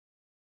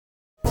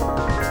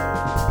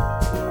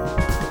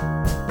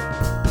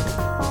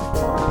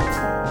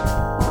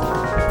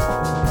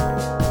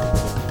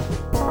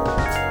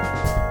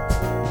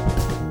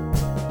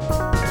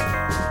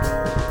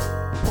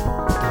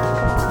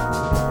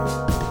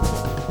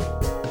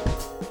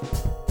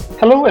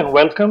Hello and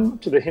welcome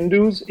to the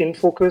Hindus in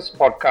Focus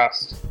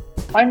podcast.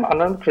 I'm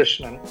Anand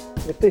Krishnan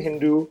with the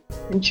Hindu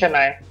in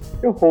Chennai,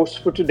 your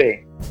host for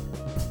today.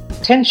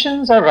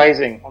 Tensions are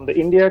rising on the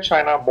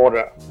India-China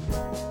border.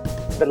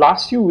 The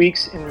last few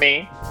weeks in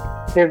May,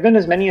 there have been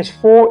as many as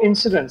 4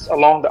 incidents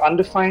along the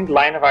undefined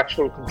line of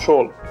actual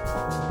control.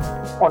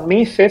 On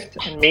May 5th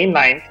and May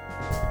 9th,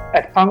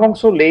 at Pangong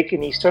Tso Lake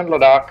in eastern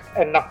Ladakh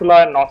and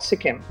Nakula in North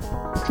Sikkim,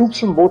 troops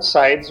from both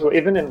sides were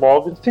even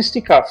involved in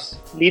fisticuffs,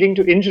 leading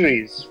to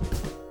injuries.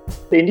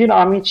 The Indian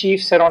Army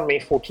chief said on May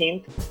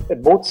 14th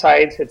that both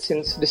sides had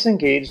since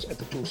disengaged at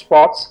the two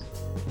spots.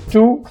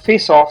 2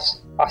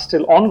 face-offs are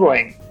still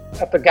ongoing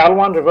at the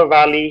Galwan River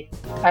Valley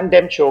and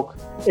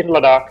Demchok in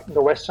Ladakh in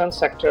the western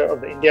sector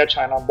of the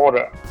India-China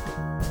border.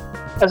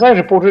 As I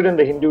reported in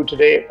the Hindu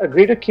today, a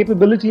greater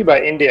capability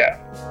by India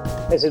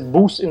as it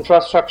boosts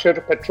infrastructure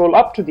to patrol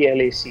up to the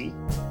LAC,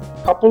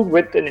 coupled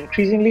with an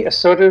increasingly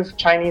assertive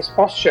Chinese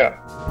posture,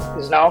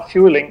 is now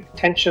fueling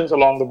tensions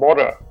along the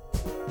border.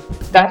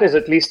 That is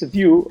at least the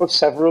view of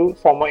several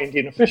former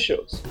Indian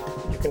officials.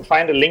 You can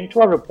find a link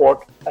to our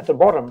report at the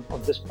bottom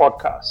of this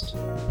podcast.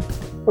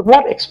 But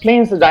what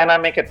explains the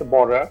dynamic at the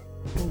border?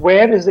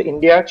 Where is the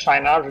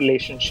India-China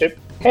relationship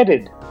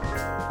headed?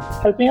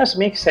 Helping us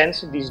make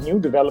sense of these new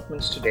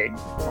developments today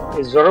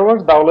is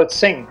Zorawar Daulat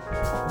Singh,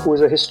 who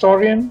is a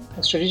historian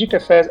and strategic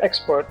affairs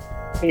expert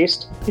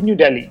based in New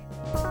Delhi.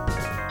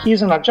 He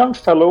is an adjunct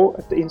fellow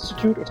at the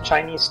Institute of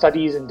Chinese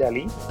Studies in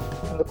Delhi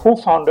and the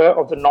co-founder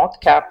of the North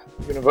Cap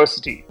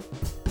University.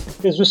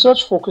 His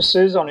research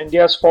focuses on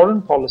India's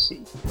foreign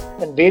policy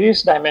and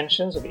various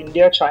dimensions of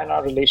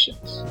India-China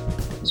relations.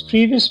 His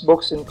previous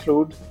books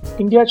include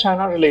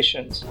India-China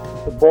Relations,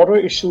 The Border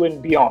Issue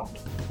and Beyond,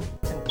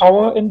 and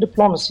Power and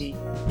Diplomacy,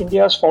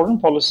 India's Foreign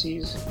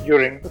Policies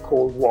During the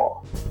Cold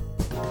War.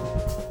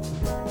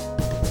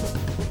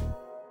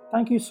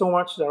 Thank you so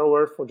much,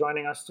 Zorawar, for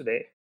joining us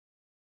today.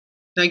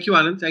 Thank you,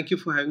 Anand. Thank you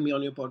for having me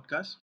on your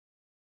podcast.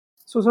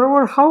 So,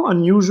 Zorawar, how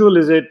unusual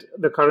is it,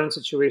 the current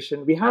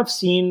situation? We have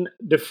seen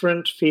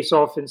different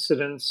face-off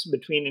incidents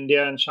between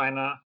India and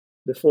China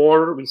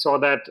before. We saw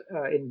that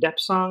in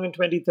Depsang in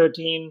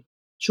 2013,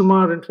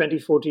 Chumar in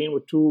 2014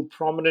 were two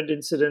prominent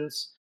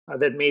incidents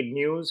that made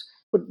news.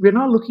 But we're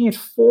now looking at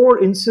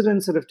 4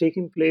 incidents that have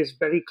taken place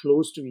very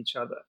close to each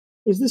other.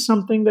 Is this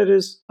something that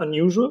is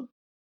unusual?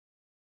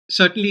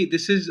 Certainly,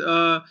 this is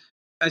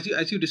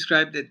as you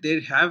described that there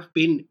have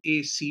been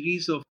a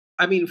series of.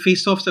 I mean,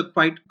 face-offs are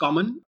quite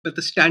common, but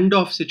the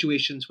standoff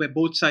situations where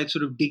both sides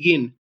sort of dig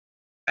in,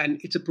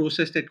 and it's a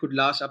process that could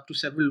last up to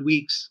several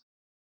weeks.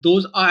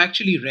 Those are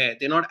actually rare.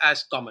 They're not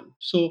as common.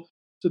 So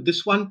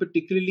this one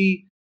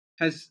particularly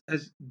has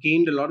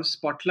gained a lot of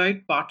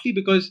spotlight, partly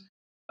because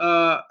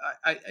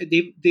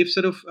they've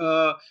sort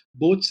of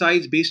both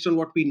sides, based on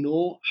what we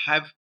know,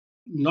 have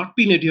not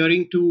been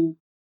adhering to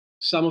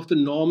some of the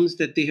norms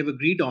that they have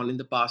agreed on in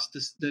the past.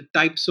 The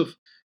types of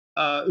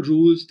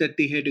rules that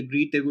they had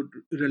agreed they would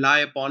rely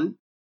upon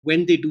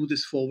when they do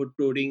this forward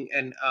prodding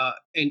and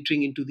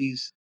entering into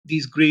these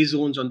gray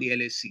zones on the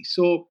LSC.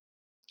 So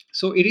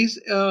it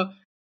is.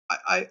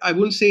 I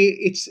wouldn't say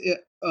it's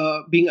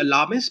being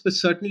alarmist, but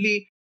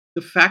certainly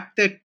the fact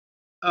that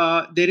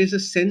there is a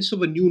sense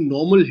of a new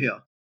normal here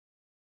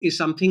is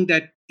something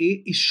that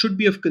it should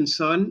be of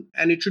concern,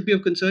 and it should be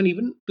of concern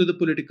even to the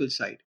political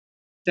side.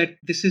 That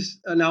this is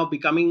now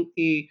becoming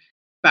a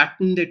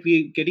pattern that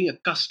we are getting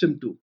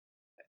accustomed to.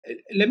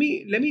 Let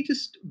me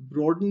just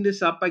broaden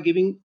this up by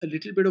giving a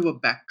little bit of a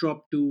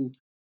backdrop to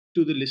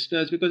the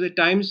listeners, because at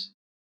times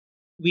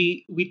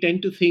we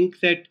tend to think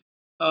that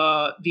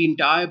the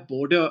entire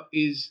border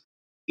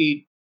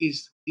it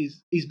is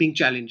being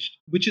challenged,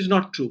 which is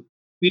not true.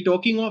 We're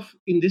talking of,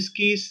 in this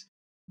case,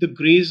 the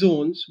gray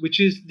zones, which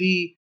is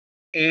the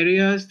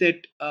areas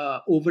that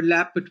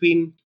overlap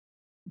between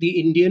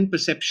the Indian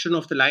perception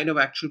of the line of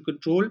actual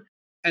control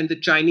and the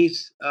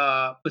Chinese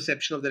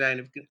perception of the line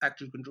of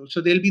actual control.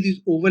 So there'll be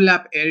these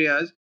overlap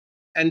areas,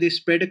 and they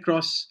spread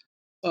across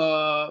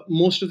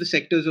most of the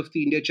sectors of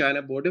the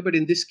India-China border. But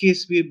in this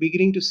case, we are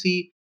beginning to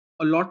see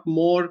a lot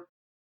more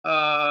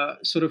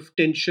sort of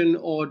tension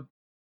or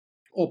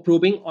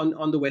probing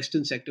on the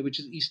western sector, which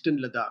is eastern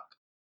Ladakh.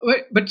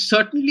 But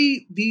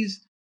certainly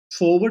these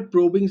forward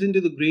probings into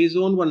the gray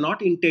zone were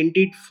not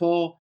intended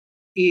for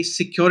a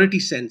security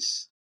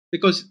sense,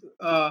 because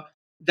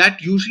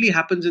that usually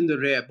happens in the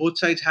rear. Both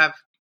sides have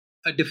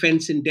a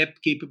defense in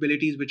depth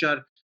capabilities which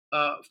are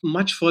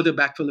much further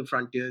back from the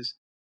frontiers.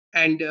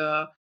 And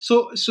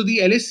so the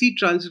LSC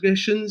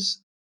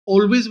transgressions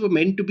always were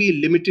meant to be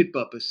a limited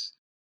purpose.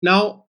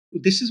 Now,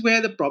 this is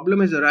where the problem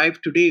has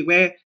arrived today,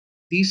 where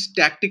these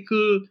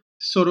tactical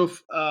sort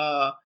of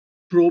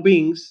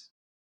probings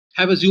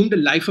have assumed a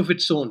life of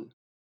its own.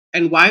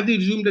 And why have they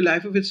assumed a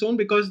life of its own?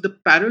 Because the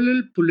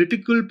parallel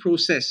political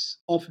process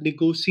of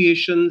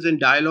negotiations and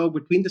dialogue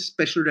between the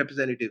special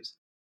representatives,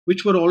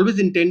 which were always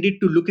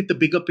intended to look at the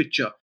bigger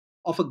picture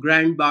of a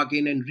grand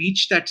bargain and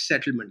reach that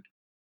settlement,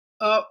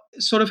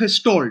 sort of has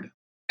stalled.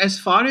 As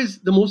far as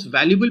the most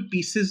valuable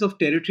pieces of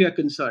territory are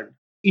concerned,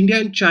 India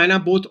and China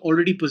both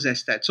already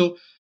possess that. So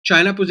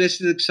China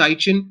possesses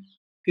Xiqin.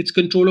 Its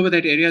control over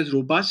that area is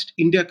robust.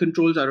 India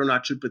controls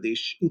Arunachal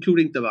Pradesh,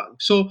 including Tawang.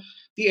 So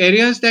the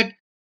areas that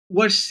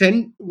were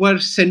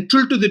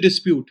central to the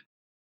dispute,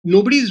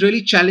 nobody is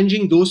really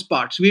challenging those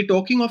parts. We're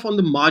talking of on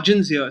the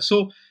margins here.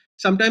 So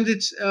sometimes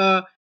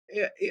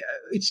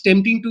it's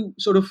tempting to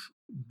sort of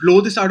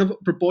blow this out of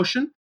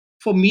proportion.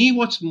 For me,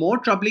 what's more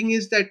troubling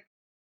is that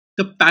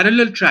the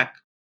parallel track,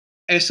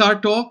 SR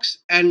talks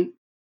and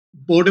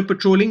border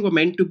patrolling were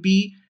meant to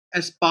be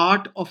as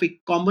part of a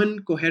common,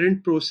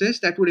 coherent process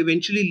that would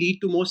eventually lead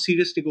to more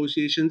serious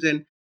negotiations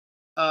and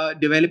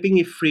developing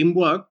a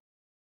framework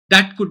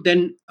that could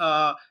then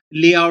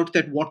lay out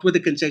that what were the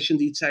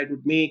concessions each side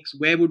would make,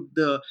 where would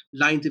the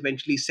lines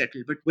eventually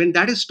settle. But when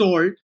that is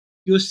stalled,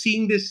 you're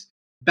seeing this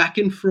back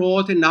and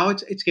forth, and now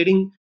it's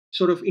getting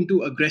sort of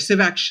into aggressive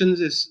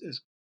actions,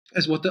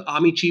 as what the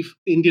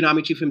Indian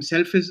Army Chief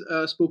himself has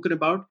spoken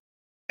about,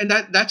 and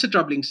that's a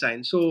troubling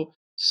sign. So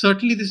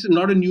certainly, this is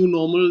not a new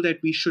normal that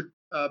we should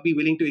be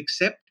willing to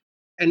accept.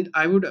 And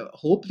I would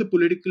hope the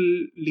political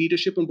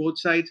leadership on both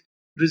sides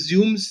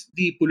resumes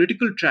the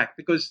political track,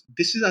 because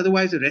this is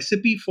otherwise a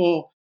recipe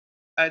for,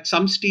 at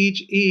some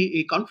stage,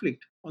 a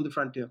conflict on the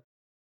frontier.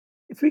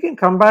 If we can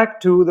come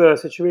back to the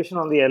situation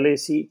on the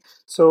LAC,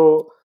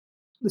 so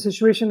the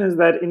situation is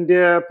that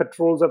India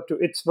patrols up to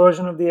its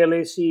version of the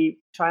LAC,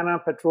 China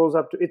patrols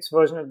up to its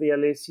version of the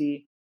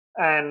LAC,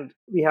 and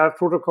we have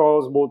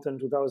protocols both in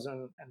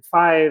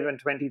 2005 and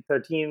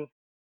 2013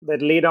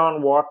 that lay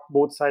down what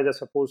both sides are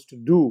supposed to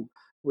do,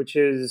 which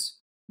is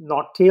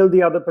not tail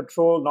the other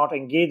patrol, not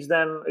engage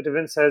them. It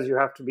even says you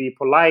have to be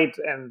polite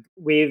and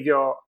wave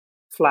your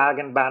flag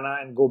and banner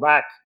and go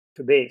back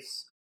to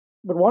base.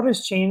 But what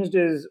has changed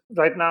is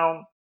right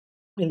now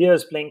India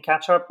is playing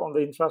catch up on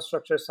the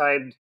infrastructure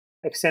side,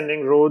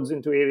 extending roads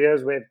into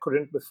areas where it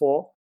couldn't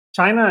before.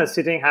 China is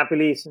sitting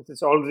happily since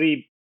it's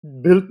already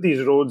built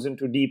these roads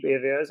into deep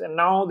areas. And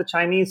now the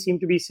Chinese seem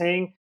to be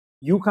saying,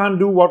 you can't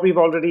do what we've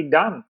already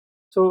done.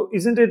 So,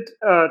 isn't it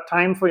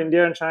time for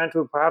India and China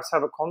to perhaps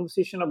have a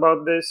conversation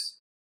about this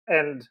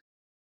and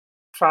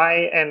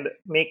try and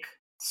make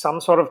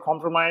some sort of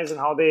compromise in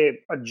how they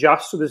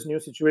adjust to this new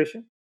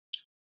situation?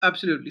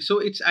 Absolutely. So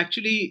it's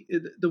actually,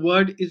 the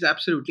word is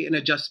absolutely an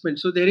adjustment.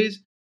 So there is,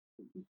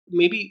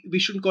 maybe we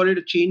shouldn't call it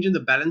a change in the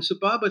balance of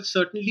power, but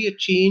certainly a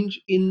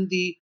change in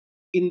the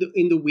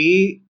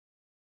way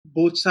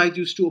both sides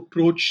used to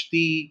approach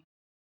the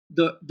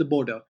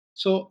border.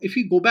 So if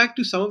you go back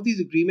to some of these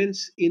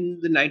agreements in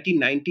the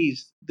 1990s,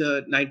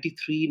 the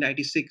 93,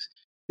 96,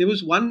 there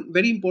was one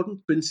very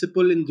important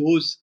principle in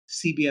those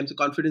CBMs, the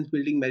confidence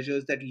building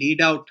measures, that laid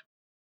out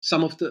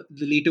some of the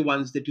later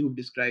ones that you've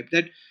described,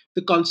 that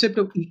the concept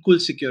of equal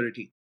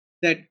security,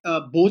 that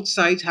both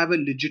sides have a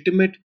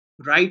legitimate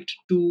right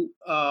to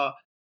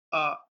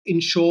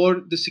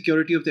ensure the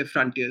security of their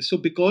frontiers. So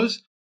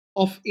because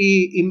of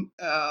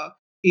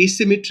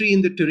asymmetry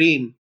in the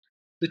terrain,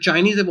 the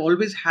Chinese have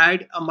always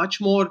had a much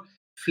more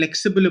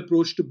flexible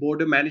approach to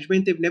border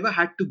management. They've never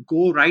had to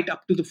go right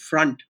up to the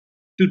front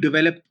to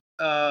develop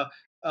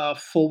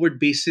forward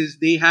bases.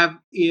 They have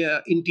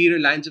interior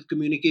lines of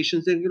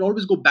communications. They can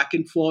always go back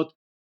and forth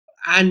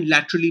and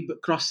laterally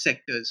across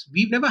sectors.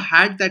 We've never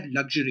had that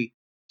luxury.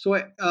 So,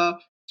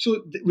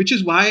 which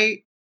is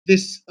why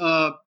this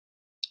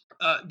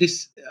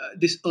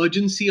this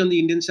urgency on the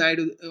Indian side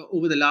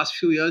over the last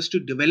few years to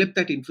develop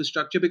that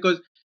infrastructure, because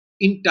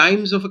in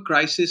times of a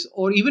crisis,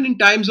 or even in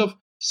times of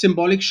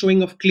symbolic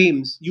showing of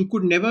claims, you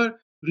could never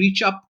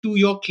reach up to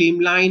your claim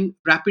line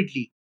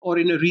rapidly or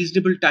in a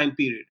reasonable time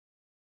period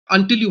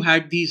until you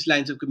had these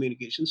lines of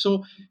communication.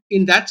 So,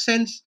 in that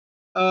sense,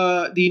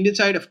 the Indian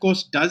side, of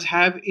course, does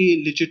have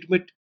a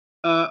legitimate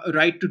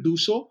right to do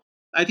so.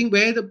 I think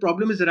where the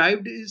problem has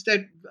arrived is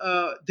that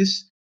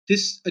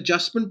this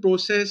adjustment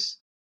process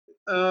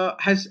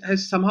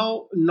has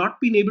somehow not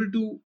been able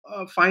to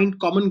find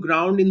common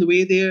ground in the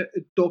way they're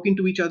talking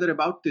to each other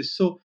about this.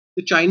 So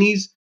the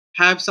Chinese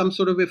have some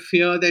sort of a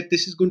fear that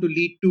this is going to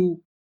lead to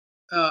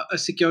a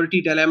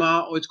security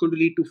dilemma, or it's going to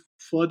lead to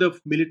further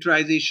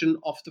militarization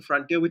of the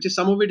frontier, which is,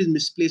 some of it is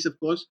misplaced, of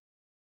course.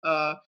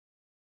 Uh,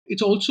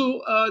 it's also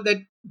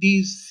that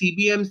these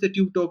CBMs that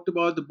you've talked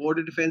about, the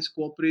Border Defense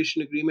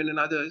Cooperation Agreement and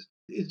others,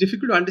 it's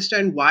difficult to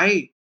understand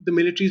why the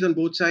militaries on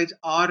both sides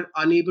are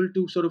unable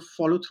to sort of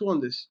follow through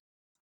on this.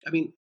 I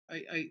mean,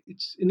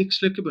 it's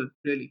inexplicable,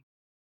 really.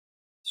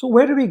 So,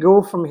 where do we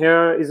go from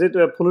here? Is it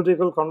a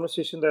political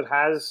conversation that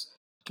has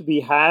to be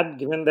had,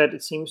 given that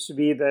it seems to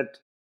be that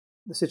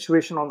the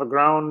situation on the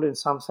ground, in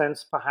some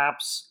sense,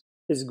 perhaps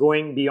is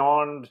going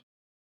beyond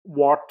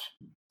what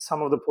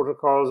some of the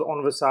protocols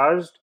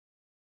envisaged?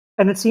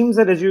 And it seems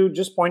that, as you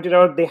just pointed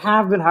out, they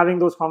have been having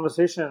those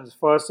conversations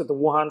first at the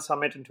Wuhan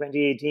summit in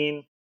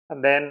 2018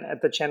 and then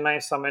at the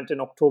Chennai summit in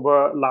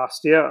October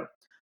last year.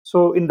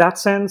 So, in that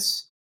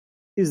sense,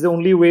 is the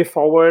only way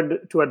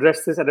forward to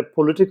address this at a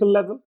political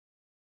level?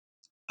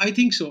 I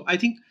think so. I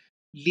think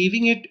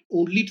leaving it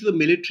only to the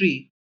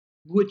military,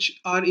 which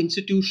are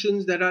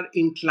institutions that are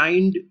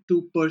inclined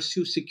to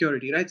pursue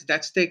security, right?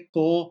 That's their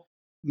core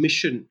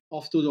mission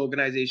of those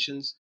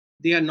organizations.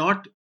 they are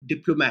not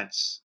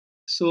diplomats.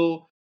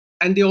 So,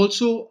 and they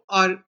also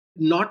are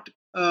not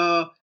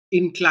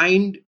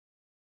inclined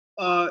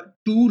to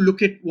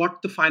look at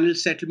what the final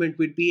settlement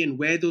would be and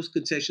where those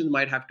concessions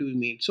might have to be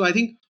made. So I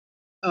think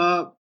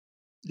uh,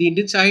 the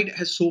Indian side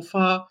has so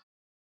far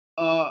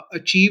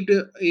achieved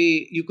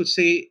you could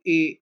say,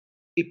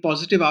 a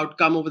positive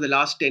outcome over the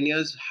last 10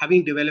 years,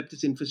 having developed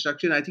this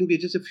infrastructure. And I think we're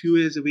just a few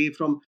years away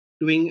from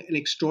doing an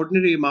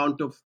extraordinary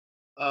amount of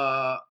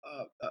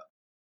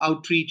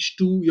outreach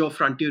to your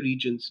frontier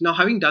regions. Now,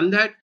 having done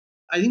that,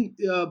 I think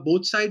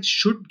both sides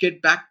should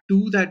get back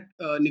to that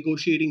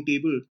negotiating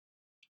table,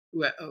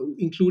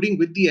 including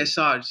with the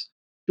SRs,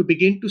 to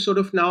begin to sort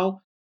of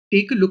now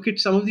take a look at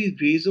some of these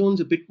gray zones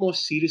a bit more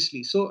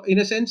seriously. So, in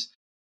a sense,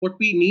 what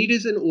we need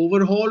is an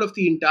overhaul of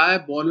the entire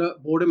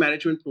border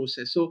management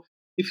process. So,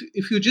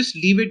 if you just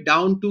leave it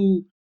down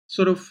to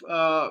sort of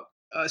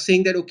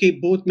saying that okay,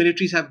 both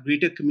militaries have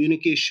greater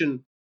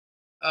communication,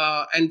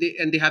 and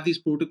they have these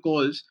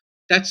protocols,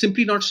 that's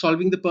simply not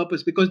solving the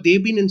purpose, because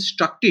they've been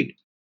instructed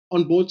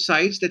on both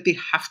sides that they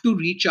have to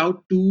reach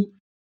out to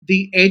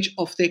the edge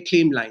of their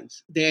claim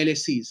lines, their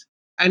LSCs.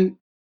 And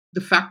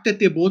the fact that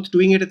they're both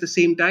doing it at the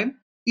same time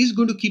is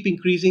going to keep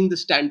increasing the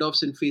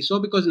standoffs in face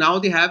off, because now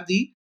they have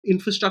the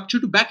infrastructure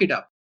to back it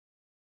up.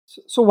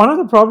 So one of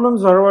the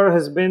problems, however,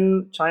 has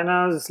been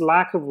China's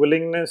lack of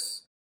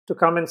willingness to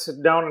come and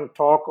sit down and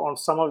talk on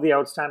some of the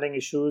outstanding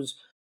issues.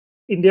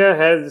 India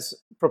has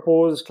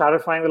proposed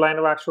clarifying the line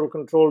of actual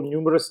control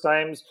numerous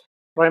times.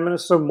 Prime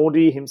Minister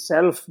Modi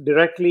himself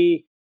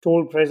directly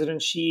told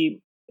President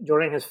Xi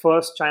during his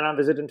first China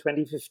visit in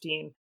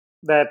 2015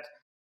 that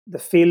the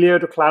failure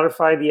to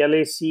clarify the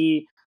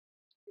LAC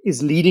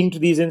is leading to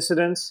these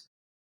incidents.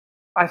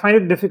 I find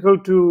it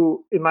difficult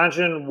to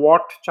imagine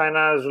what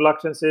China's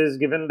reluctance is,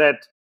 given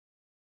that,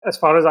 as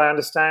far as I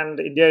understand,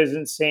 India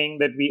isn't saying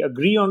that we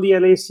agree on the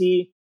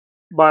LAC,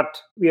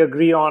 but we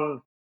agree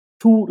on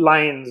two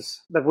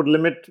lines that would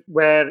limit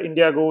where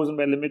India goes and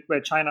where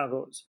China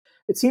goes.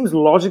 It seems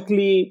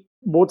logically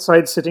both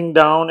sides sitting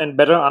down and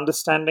better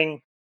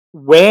understanding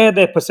where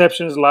their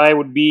perceptions lie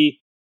would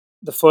be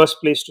the first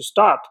place to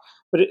start.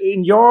 But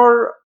in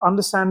your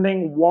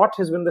understanding, what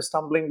has been the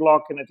stumbling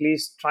block in at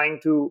least trying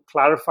to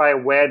clarify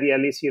where the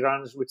LAC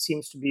runs, which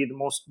seems to be the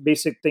most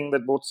basic thing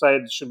that both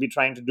sides should be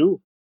trying to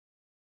do?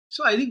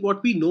 So I think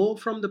what we know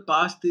from the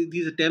past,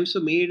 these attempts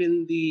were made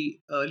in the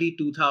early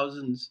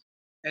 2000s,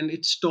 and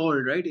it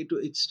stalled, right?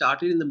 It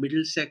started in the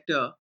middle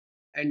sector,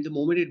 and the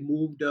moment it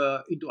moved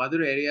into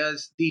other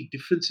areas, the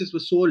differences were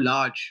so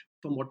large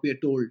from what we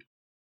are told,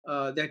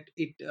 that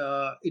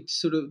it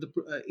sort of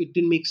it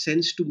didn't make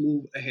sense to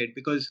move ahead,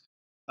 because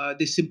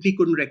they simply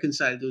couldn't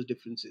reconcile those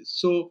differences.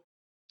 So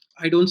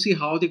I don't see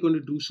how they're going to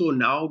do so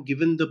now,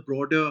 given the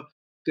broader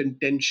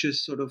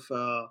contentious sort of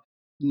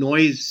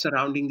noise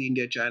surrounding the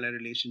India-China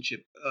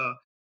relationship.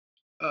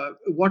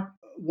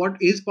 What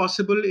is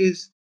possible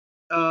is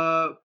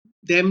uh,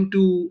 them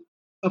to,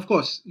 of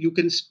course, you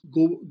can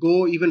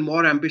go even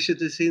more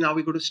ambitious and say now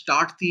we're going to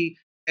start the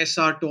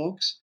SR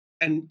talks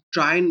and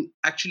try and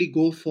actually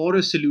go for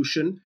a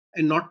solution,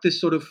 and not this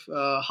sort of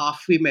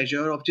halfway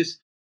measure of just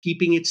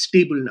keeping it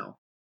stable now.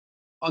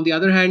 On the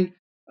other hand,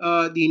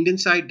 the Indian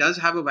side does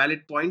have a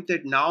valid point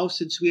that now,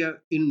 since we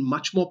are in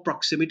much more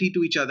proximity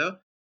to each other,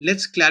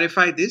 let's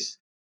clarify this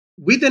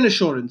with an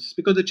assurance,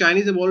 because the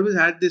Chinese have always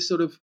had this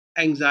sort of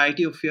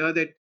anxiety or fear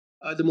that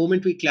the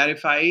moment we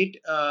clarify it,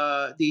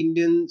 the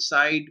Indian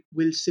side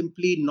will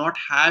simply not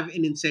have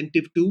an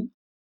incentive to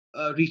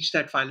reach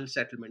that final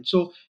settlement.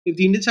 So, if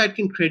the Indian side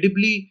can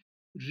credibly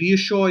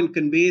reassure and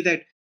convey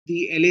that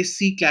the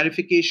LSC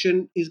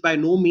clarification is by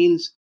no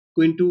means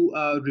going to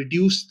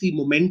reduce the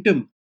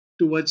momentum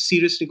towards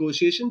serious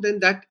negotiation, then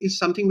that is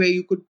something where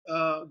you could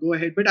go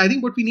ahead. But I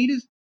think what we need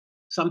is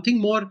something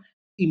more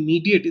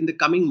immediate in the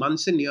coming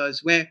months and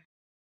years, where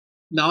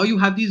now you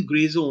have these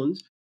gray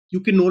zones. You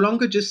can no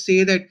longer just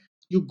say that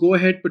you go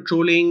ahead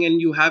patrolling and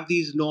you have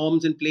these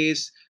norms in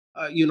place.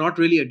 You're not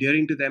really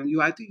adhering to them.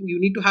 I think you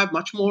need to have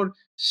much more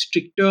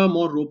stricter,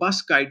 more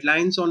robust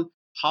guidelines on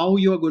how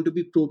you are going to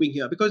be probing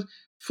here. Because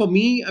for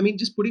me, I mean,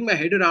 just putting my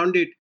head around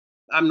it,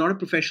 I'm not a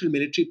professional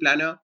military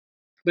planner,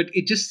 but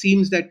it just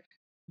seems that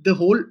the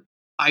whole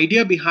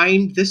idea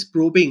behind this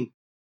probing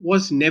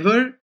was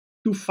never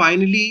to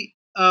finally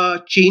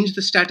change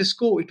the status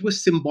quo. It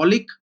was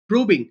symbolic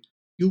probing.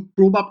 You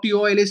probe up to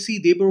your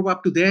LSC, they probe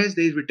up to theirs,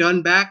 they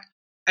return back,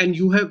 and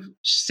you have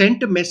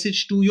sent a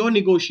message to your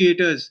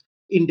negotiators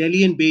in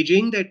Delhi and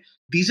Beijing that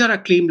these are our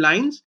claim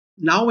lines.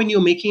 Now, when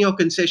you're making your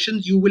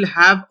concessions, you will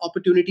have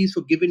opportunities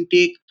for give and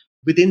take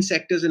within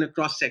sectors and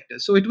across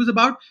sectors. So it was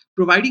about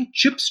providing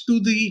chips to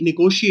the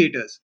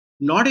negotiators,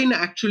 not in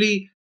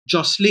actually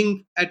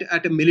jostling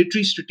at a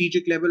military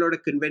strategic level or a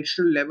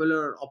conventional level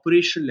or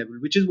operational level,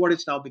 which is what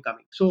it's now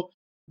becoming. So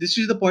this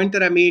is the point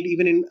that I made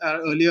even in our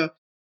earlier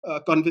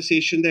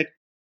conversation, that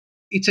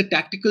it's a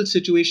tactical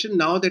situation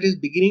now that is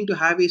beginning to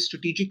have a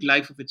strategic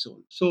life of its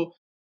own. So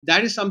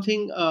that is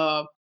something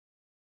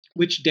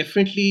which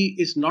definitely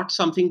is not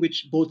something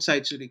which both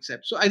sides should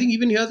accept. So I think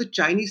even here the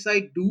Chinese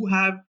side do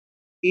have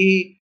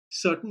a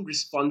certain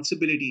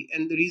responsibility.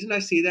 And the reason I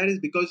say that is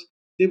because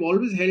they've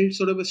always held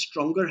sort of a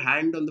stronger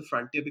hand on the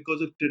frontier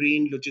because of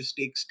terrain,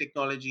 logistics,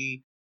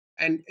 technology.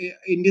 And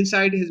Indian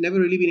side has never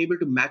really been able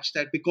to match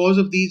that because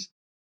of these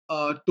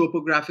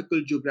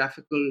topographical,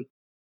 geographical,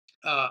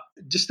 uh,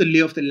 just the lay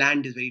of the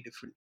land is very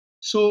different.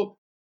 So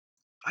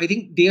I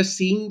think they are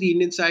seeing the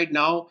Indian side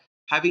now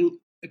having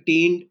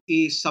attained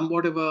a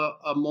somewhat of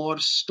a more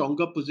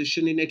stronger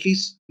position in at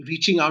least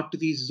reaching out to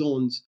these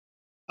zones.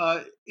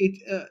 They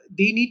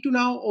need to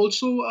now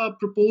also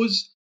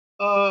propose,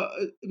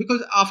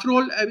 because after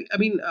all,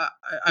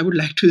 I would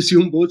like to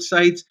assume both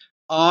sides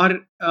are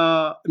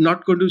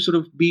not going to sort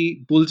of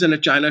be bulls in a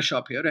china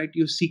shop here, right?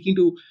 You're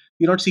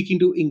not seeking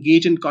to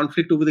engage in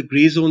conflict over the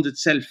gray zones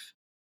itself.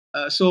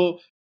 So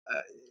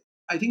uh,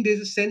 I think there's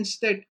a sense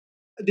that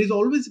there's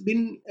always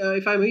been,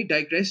 if I may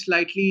digress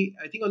slightly,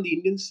 I think on the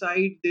Indian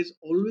side there's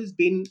always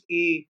been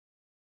a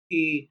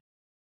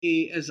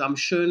a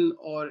assumption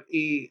or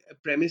a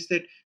premise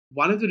that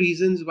one of the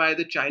reasons why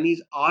the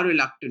Chinese are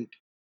reluctant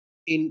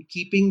in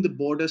keeping the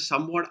border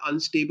somewhat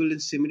unstable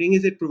and simmering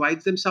is it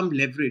provides them some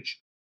leverage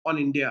on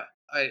India,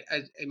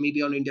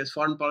 maybe on India's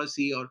foreign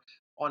policy, or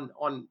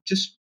on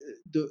just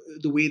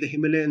the way the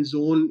Himalayan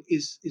zone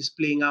is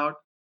playing out.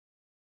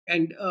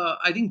 And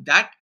I think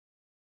that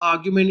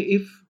argument,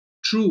 if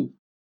true,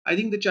 I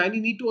think the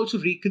Chinese need to also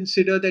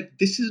reconsider that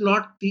this is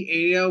not the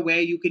area where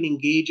you can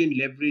engage in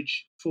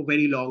leverage for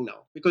very long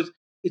now, because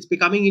it's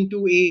becoming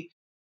into a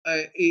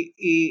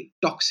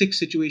toxic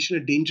situation,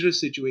 a dangerous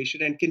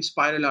situation, and can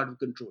spiral out of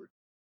control.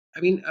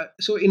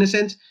 So in a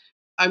sense,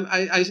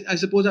 I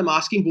suppose I'm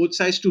asking both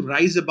sides to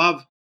rise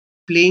above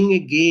playing a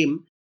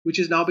game which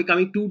is now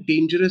becoming too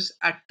dangerous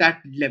at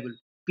that level.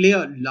 Play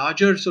a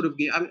larger sort of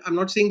game. I'm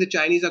not saying the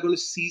Chinese are going to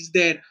seize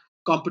their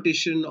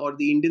competition or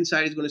the Indian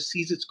side is going to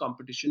seize its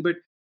competition, but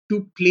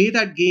to play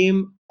that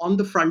game on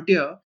the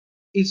frontier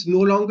is no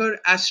longer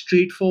as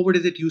straightforward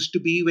as it used to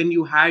be when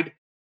you had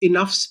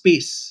enough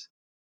space.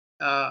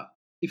 Uh,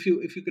 if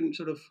you can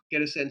sort of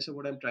get a sense of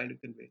what I'm trying to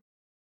convey.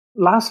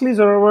 Lastly,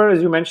 Zoravar,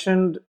 as you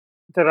mentioned,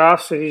 there are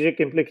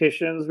strategic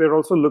implications. We're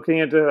also looking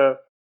at a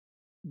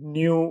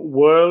new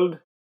world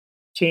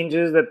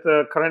changes that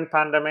the current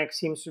pandemic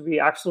seems to be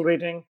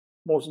accelerating.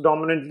 Most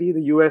dominantly,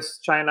 the US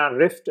China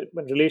rift,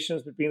 when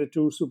relations between the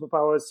two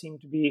superpowers seem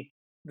to be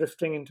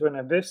drifting into an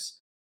abyss.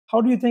 How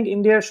do you think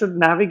India should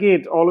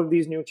navigate all of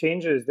these new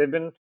changes? There have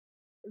been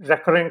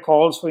recurring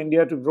calls for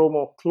India to grow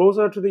more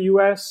closer to the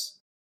US.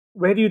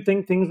 Where do you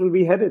think things will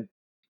be headed?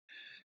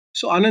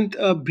 So,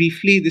 Anand,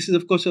 briefly, this is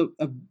of course a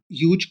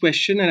huge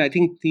question, and I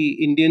think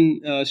the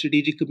Indian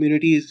strategic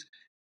community is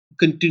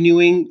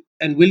continuing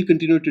and will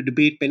continue to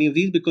debate many of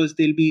these because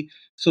they'll be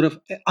sort of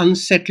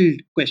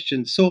unsettled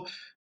questions. So,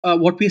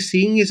 what we're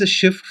seeing is a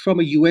shift from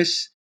a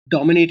US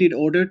dominated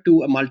order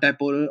to a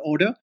multipolar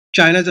order.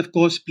 China's, of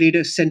course, played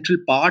a central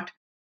part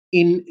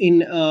in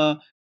in uh,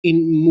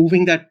 in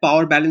moving that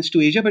power balance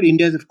to Asia, but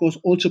India has, of course,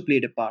 also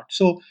played a part.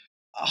 So,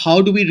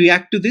 how do we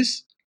react to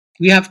this?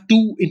 We have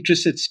two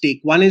interests at stake.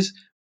 One is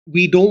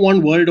we don't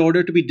want world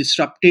order to be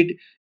disrupted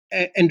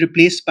and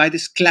replaced by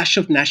this clash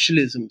of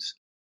nationalisms.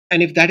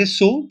 And if that is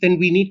so, then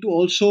we need to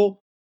also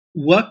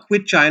work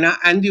with China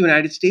and the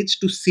United States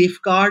to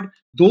safeguard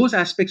those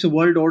aspects of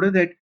world order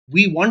that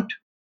we want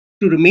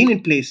to remain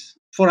in place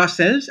for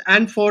ourselves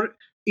and for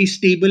a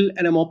stable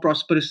and a more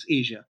prosperous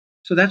Asia.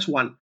 So that's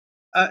one.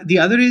 The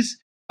other is,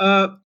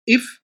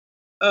 if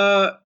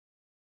uh,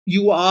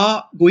 you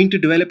are going to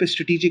develop a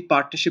strategic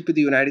partnership with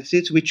the United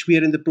States, which we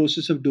are in the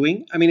process of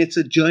doing. I mean, it's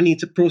a journey,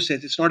 it's a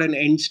process, it's not an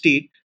end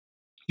state.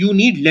 You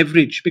need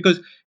leverage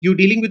because you're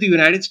dealing with the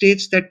United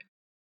States that,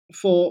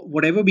 for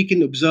whatever we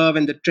can observe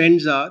and the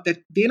trends are,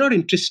 that they're not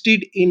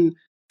interested in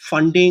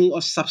funding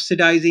or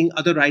subsidizing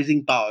other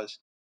rising powers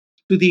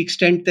to the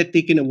extent that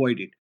they can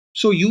avoid it.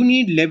 So you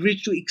need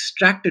leverage to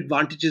extract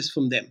advantages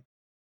from them.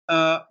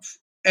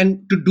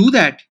 And to do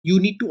that, you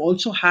need to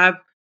also have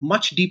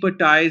much deeper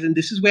ties. And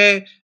this is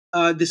where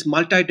this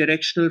multi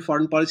directional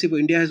foreign policy for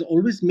India has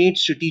always made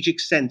strategic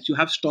sense. You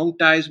have strong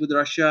ties with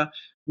Russia,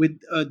 with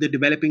the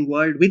developing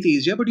world, with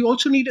Asia, but you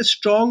also need a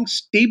strong,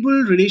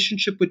 stable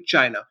relationship with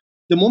China.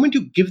 The moment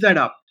you give that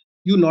up,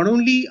 you not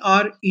only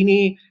are in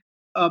a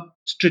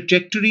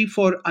trajectory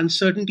for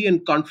uncertainty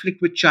and conflict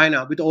with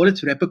China, with all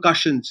its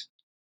repercussions,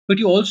 but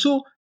you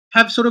also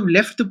have sort of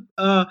left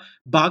the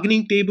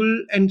bargaining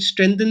table and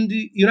strengthened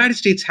the United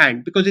States'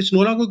 hand because it's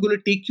no longer going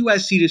to take you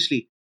as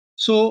seriously.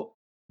 So,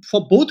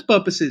 for both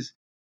purposes,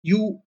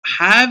 you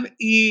have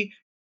in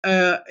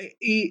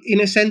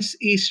a sense,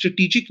 a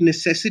strategic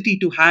necessity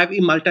to have a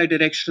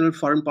multi-directional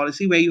foreign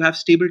policy where you have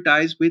stable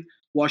ties with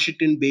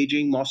Washington,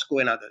 Beijing, Moscow,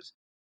 and others.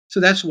 So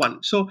that's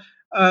one. So,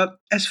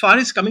 as far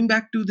as coming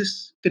back to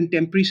this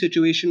contemporary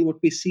situation, what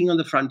we're seeing on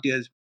the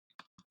frontiers,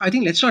 I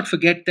think let's not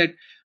forget that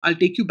I'll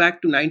take you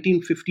back to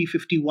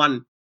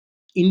 1950-51.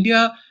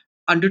 India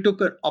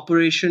undertook an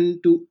operation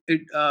to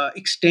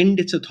extend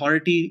its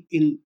authority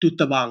in to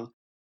Tabang,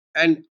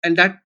 and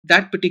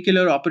that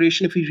particular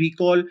operation, if we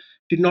recall,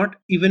 did not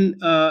even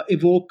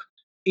evoke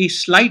a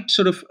slight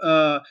sort of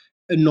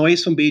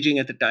noise from Beijing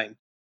at the time.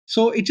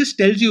 So it just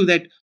tells you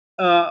that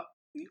uh,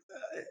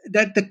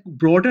 that the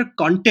broader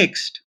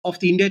context of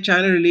the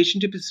India-China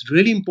relationship is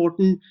really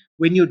important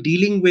when you're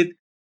dealing with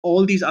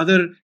all these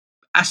other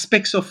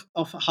aspects of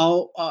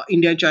how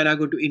India and China are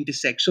going to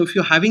intersect. So if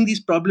you're having these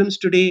problems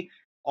today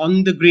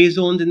on the gray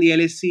zones in the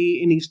LAC,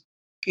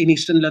 in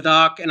Eastern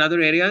Ladakh and other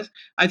areas,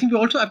 I think we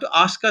also have to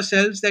ask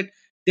ourselves that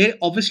there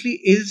obviously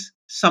is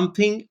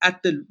something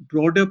at the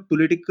broader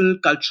political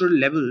cultural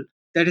level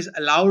that has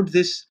allowed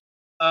this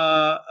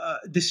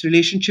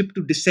relationship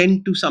to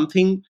descend to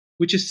something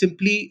which is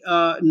simply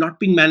not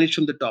being managed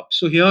from the top.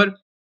 So here,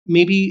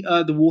 maybe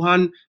the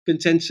Wuhan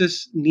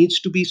consensus needs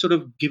to be sort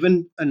of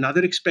given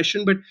another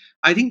expression. But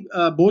I think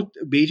both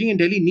Beijing and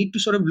Delhi need to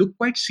sort of look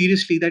quite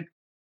seriously that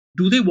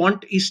do they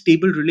want a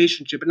stable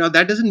relationship? Now,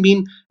 that doesn't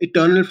mean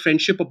eternal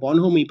friendship or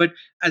bonhomie, but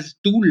as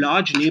two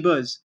large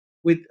neighbors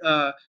with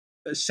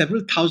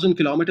several thousand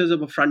kilometers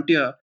of a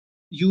frontier,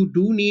 you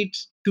do need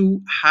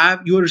to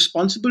have, you are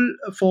responsible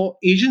for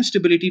Asian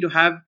stability to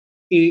have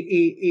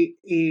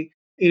a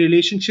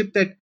relationship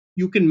that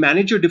you can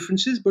manage your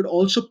differences, but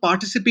also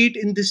participate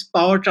in this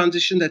power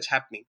transition that's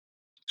happening.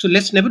 So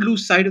let's never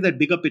lose sight of that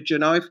bigger picture.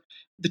 Now, if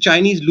the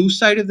Chinese lose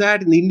sight of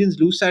that and the Indians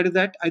lose sight of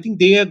that, I think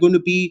they are going to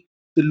be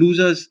the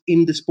losers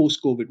in this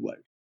post-COVID world.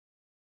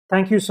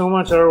 Thank you so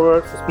much,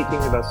 Arwar, for speaking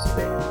with us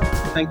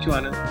today. Thank you,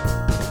 Anand.